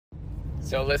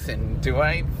So listen, do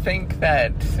I think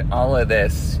that all of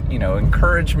this,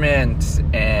 encouragement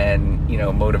and,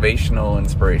 motivational,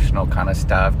 inspirational kind of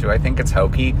stuff, do I think it's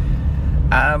hokey?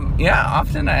 Yeah,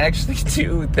 often I actually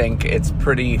do think it's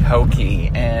pretty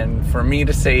hokey. And for me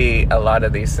to say a lot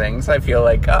of these things, I feel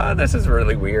like, this is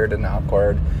really weird and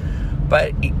awkward.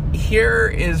 But here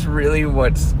is really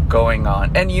what's going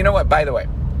on. And you know what, by the way,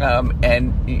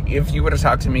 and if you would have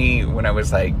talked to me when I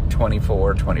was like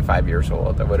 24, 25 years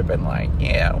old, I would have been like,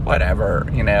 yeah, whatever,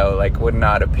 would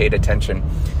not have paid attention.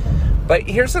 But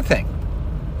here's the thing,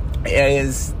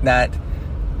 is that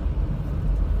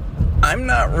I'm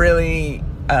not really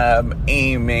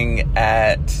aiming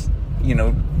at,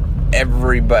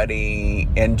 everybody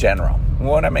in general.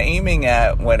 What I'm aiming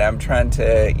at when I'm trying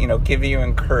to, give you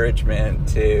encouragement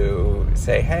to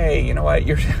say, hey, you know what,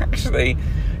 you're actually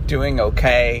doing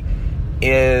okay,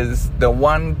 is the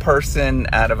one person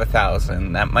out of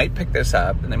 1,000 that might pick this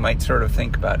up and they might sort of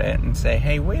think about it and say,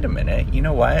 hey, wait a minute, you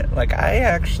know what? Like, I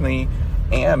actually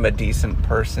am a decent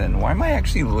person. Why am I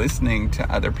actually listening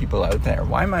to other people out there?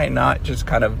 Why am I not just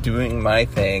kind of doing my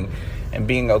thing and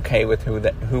being okay with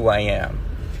who I am?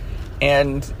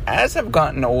 And as I've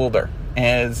gotten older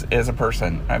as a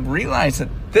person, I've realized that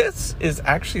this is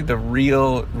actually the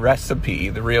real recipe,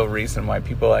 the real reason why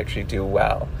people actually do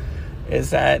well,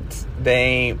 is that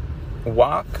they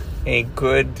walk a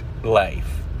good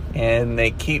life and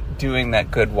they keep doing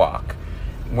that good walk,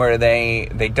 where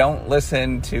they don't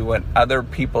listen to what other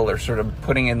people are sort of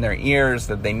putting in their ears,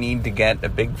 that they need to get a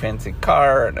big fancy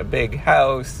car and a big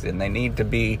house and they need to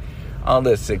be all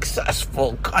this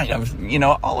successful kind of,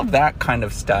 all of that kind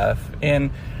of stuff.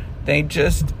 And they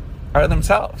just are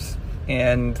themselves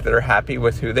and they're happy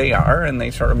with who they are and they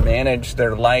sort of manage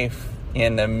their life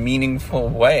in a meaningful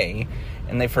way,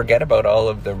 and they forget about all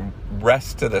of the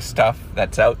rest of the stuff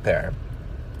that's out there.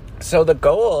 So the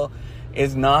goal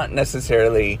is not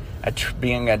necessarily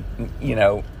being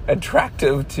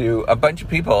attractive to a bunch of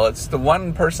people. It's the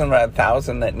one person out of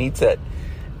 1,000 that needs it.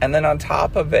 And then on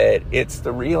top of it, it's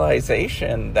the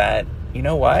realization that, you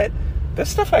know what, this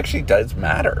stuff actually does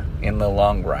matter in the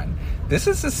long run. This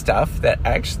is the stuff that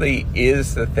actually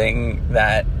is the thing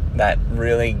that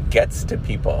really gets to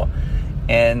people.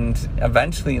 And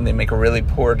eventually they make a really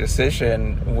poor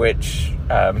decision, which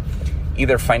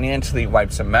either financially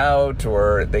wipes them out,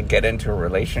 or they get into a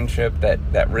relationship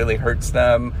that really hurts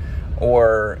them,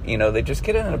 or, they just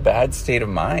get in a bad state of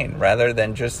mind, rather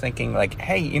than just thinking like,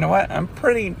 hey, you know what, I'm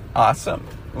pretty awesome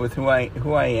with who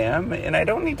I am, and I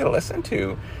don't need to listen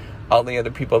to all the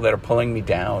other people that are pulling me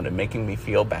down and making me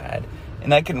feel bad.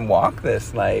 And I can walk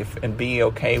this life and be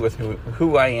okay with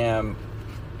who I am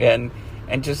and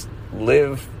just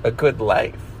live a good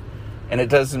life. And it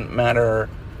doesn't matter,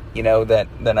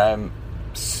 that I'm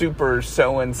super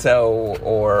so-and-so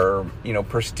or,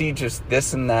 prestigious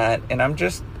this and that. And I'm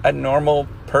just a normal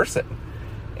person.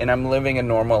 And I'm living a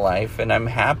normal life and I'm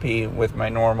happy with my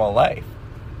normal life.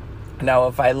 Now,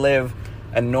 if I live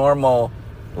a normal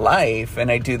life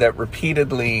and I do that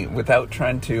repeatedly without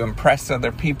trying to impress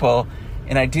other people,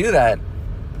 and I do that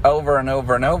over and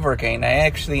over and over again, I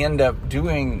actually end up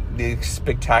doing the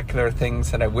spectacular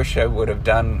things that I wish I would have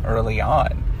done early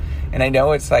on. And I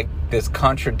know it's like this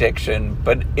contradiction,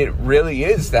 but it really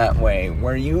is that way.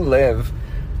 Where you live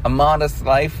a modest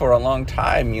life for a long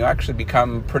time, you actually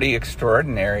become pretty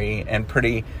extraordinary and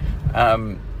pretty,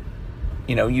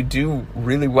 you do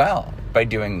really well by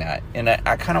doing that. And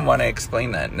I kind of want to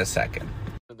explain that in a second.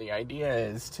 So the idea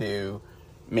is to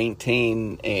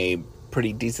maintain a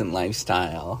pretty decent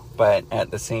lifestyle, but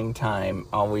at the same time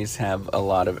always have a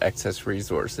lot of excess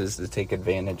resources to take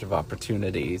advantage of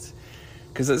opportunities.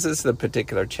 Because this is the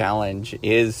particular challenge,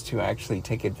 is to actually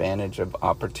take advantage of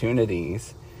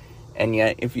opportunities. And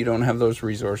yet, if you don't have those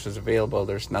resources available,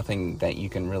 there's nothing that you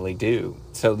can really do.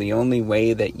 So the only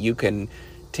way that you can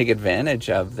take advantage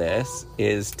of this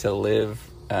is to live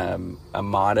a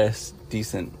modest,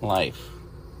 decent life.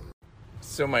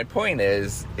 So my point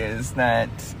is that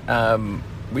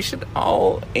we should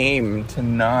all aim to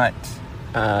not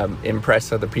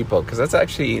impress other people, because that's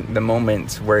actually the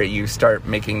moments where you start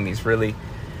making these really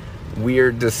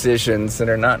weird decisions that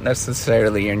are not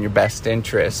necessarily in your best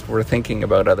interest. We're thinking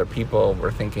about other people.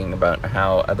 We're thinking about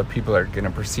how other people are going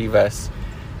to perceive us.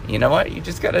 You know what? You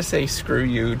just got to say screw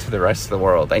you to the rest of the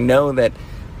world. I know that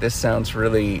this sounds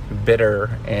really bitter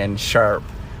and sharp,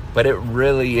 but it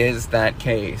really is that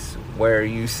case where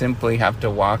you simply have to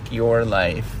walk your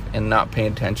life and not pay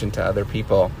attention to other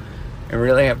people, and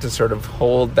really have to sort of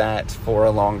hold that for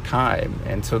a long time.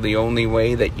 And so the only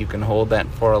way that you can hold that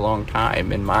for a long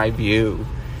time, in my view,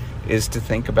 is to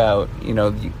think about,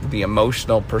 the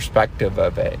emotional perspective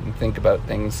of it, and think about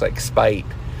things like spite,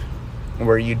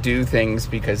 where you do things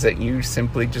because that you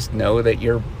simply just know that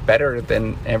you're better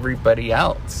than everybody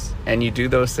else. And you do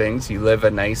those things, you live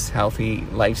a nice, healthy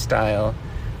lifestyle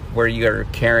where you're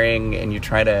caring and you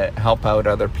try to help out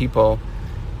other people.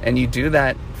 And you do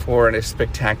that for a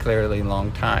spectacularly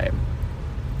long time.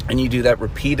 And you do that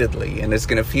repeatedly. And it's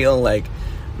going to feel like,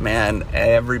 man,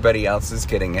 everybody else is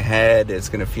getting ahead. It's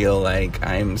going to feel like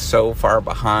I'm so far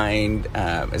behind.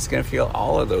 It's going to feel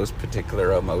all of those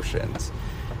particular emotions.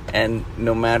 And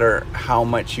no matter how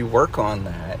much you work on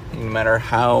that, no matter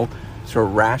how sort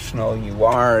of rational you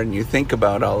are and you think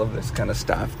about all of this kind of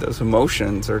stuff, those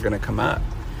emotions are going to come up.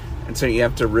 And so you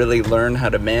have to really learn how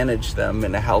to manage them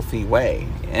in a healthy way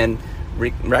and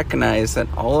recognize that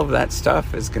all of that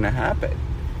stuff is going to happen.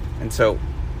 And so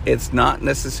it's not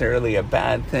necessarily a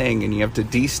bad thing, and you have to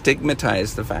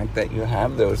destigmatize the fact that you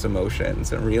have those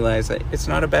emotions and realize that it's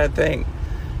not a bad thing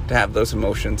to have those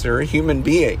emotions. You're a human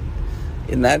being,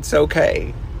 and that's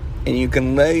okay. And you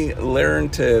can learn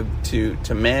to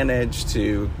manage,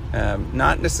 to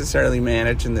not necessarily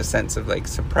manage in the sense of like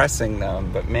suppressing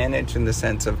them, but manage in the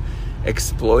sense of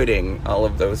exploiting all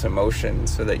of those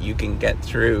emotions so that you can get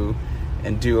through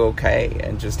and do okay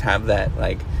and just have that,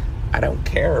 like, I don't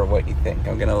care what you think.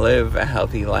 I'm going to live a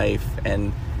healthy life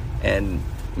and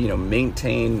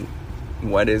maintain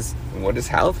what is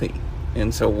healthy.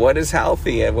 And so what is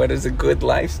healthy and what is a good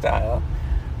lifestyle?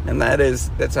 And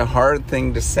that's a hard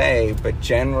thing to say, but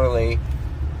generally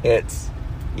it's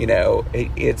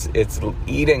it's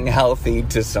eating healthy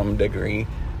to some degree.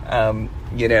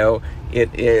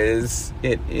 It is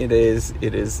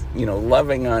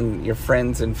loving on your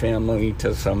friends and family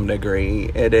to some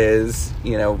degree. It is,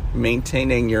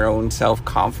 maintaining your own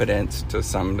self-confidence to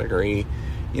some degree.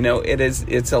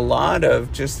 It's a lot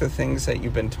of just the things that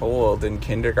you've been told in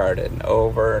kindergarten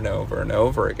over and over and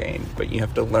over again, but you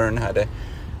have to learn how to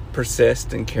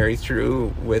persist and carry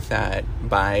through with that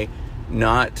by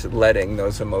not letting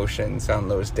those emotions on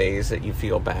those days that you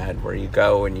feel bad, where you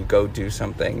go do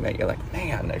something that you're like,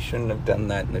 man, I shouldn't have done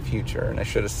that in the future, and I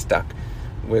should have stuck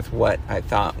with what I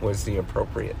thought was the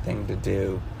appropriate thing to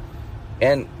do.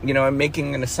 And, I'm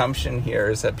making an assumption here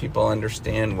is that people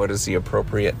understand what is the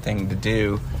appropriate thing to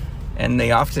do, and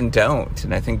they often don't.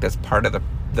 And I think that's part of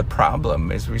the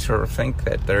problem, is we sort of think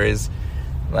that there is,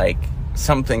 like,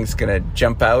 something's going to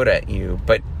jump out at you.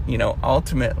 But,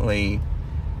 ultimately,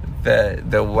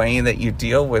 the way that you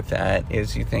deal with that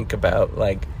is you think about,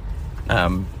 like,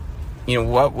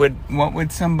 what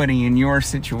would somebody in your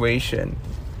situation,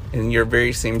 in your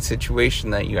very same situation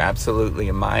that you absolutely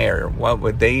admire, what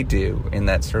would they do in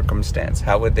that circumstance?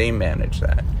 How would they manage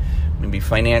that? Maybe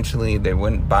financially they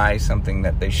wouldn't buy something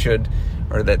that they should,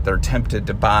 or that they're tempted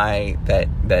to buy that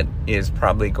is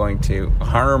probably going to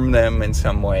harm them in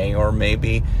some way, or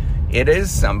maybe it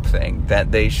is something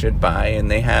that they should buy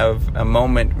and they have a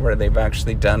moment where they've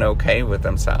actually done okay with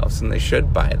themselves and they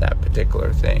should buy that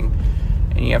particular thing.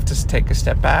 And you have to take a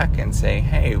step back and say,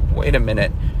 hey, wait a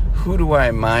minute, who do I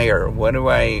admire? What do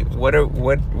I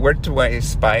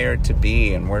aspire to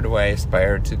be, and where do I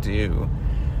aspire to do?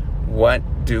 What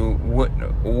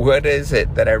is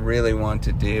it that I really want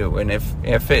to do? And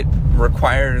if it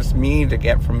requires me to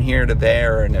get from here to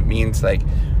there, and it means like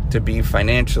to be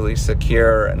financially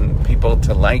secure and people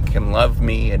to like and love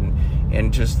me, and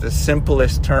in just the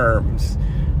simplest terms,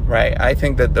 right? I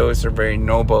think that those are very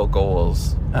noble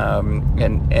goals,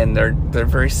 and they're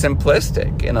very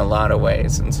simplistic in a lot of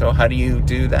ways. And so how do you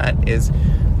do that is,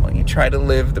 well, you try to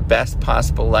live the best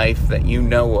possible life that you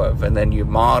know of, and then you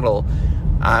model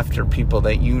after people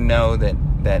that you know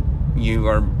that you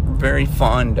are very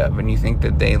fond of, and you think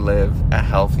that they live a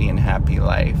healthy and happy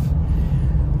life.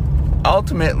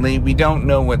 Ultimately, we don't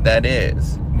know what that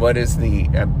is. What is the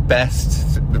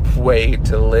best way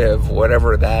to live,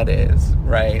 whatever that is,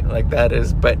 right? Like that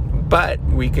is, but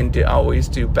we can always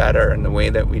do better, and the way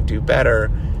that we do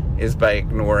better is by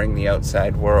ignoring the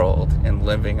outside world and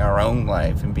living our own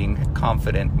life and being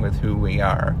confident with who we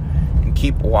are, and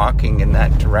keep walking in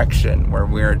that direction where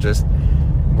we're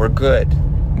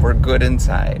good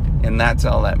inside, and that's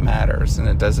all that matters, and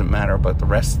it doesn't matter about the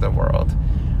rest of the world.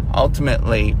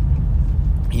 Ultimately,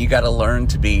 you got to learn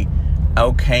to be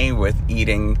okay with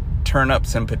eating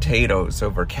turnips and potatoes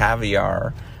over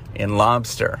caviar and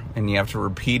lobster, and you have to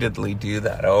repeatedly do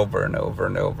that over and over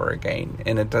and over again.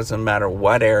 And it doesn't matter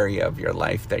what area of your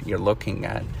life that you're looking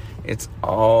at, it's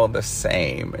all the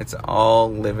same. It's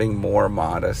all living more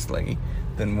modestly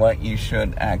than what you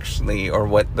should actually, or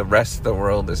what the rest of the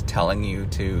world is telling you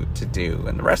to do.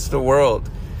 And the rest of the world,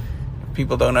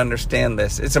 people don't understand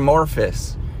this. It's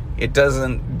amorphous. It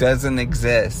doesn't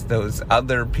exist. Those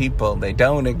other people, they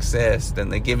don't exist,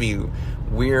 and they give you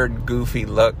weird, goofy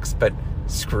looks, but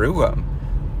screw them.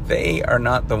 They are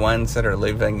not the ones that are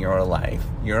living your life.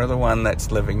 You're the one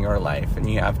that's living your life, and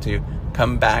you have to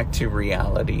come back to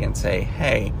reality and say,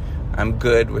 hey, I'm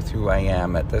good with who I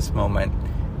am at this moment,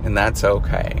 and that's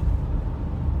okay.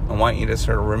 I want you to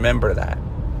sort of remember that,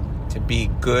 to be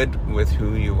good with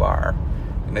who you are.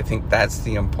 And I think that's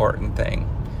the important thing.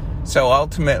 So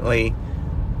ultimately,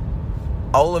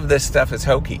 all of this stuff is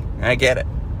hokey. I get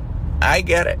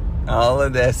it. All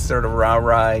of this sort of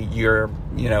rah-rah, you're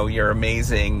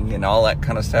amazing and all that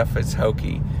kind of stuff is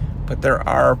hokey. But there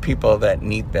are people that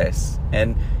need this.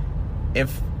 And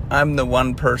if I'm the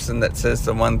one person that says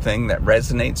the one thing that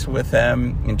resonates with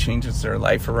them and changes their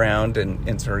life around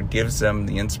and sort of gives them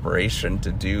the inspiration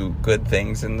to do good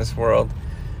things in this world,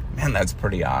 man, that's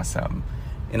pretty awesome.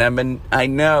 And I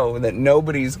know that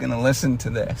nobody's going to listen to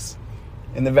this.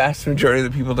 And the vast majority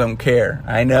of the people don't care.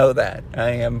 I know that.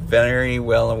 I am very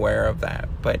well aware of that.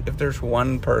 But if there's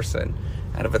one person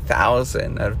out of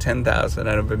 1,000, out of 10,000,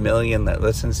 out of 1,000,000 that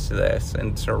listens to this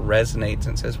and sort of resonates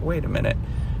and says, wait a minute,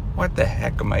 what the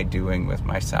heck am I doing with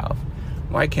myself?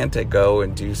 Why can't I go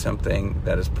and do something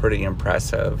that is pretty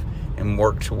impressive and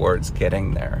work towards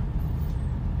getting there?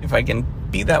 If I can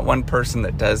be that one person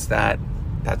that does that,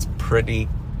 that's pretty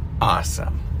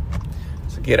awesome.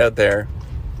 So get out there,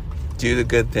 do the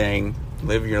good thing,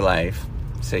 live your life,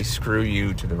 say screw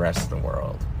you to the rest of the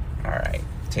world. All right,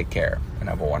 take care and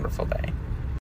have a wonderful day.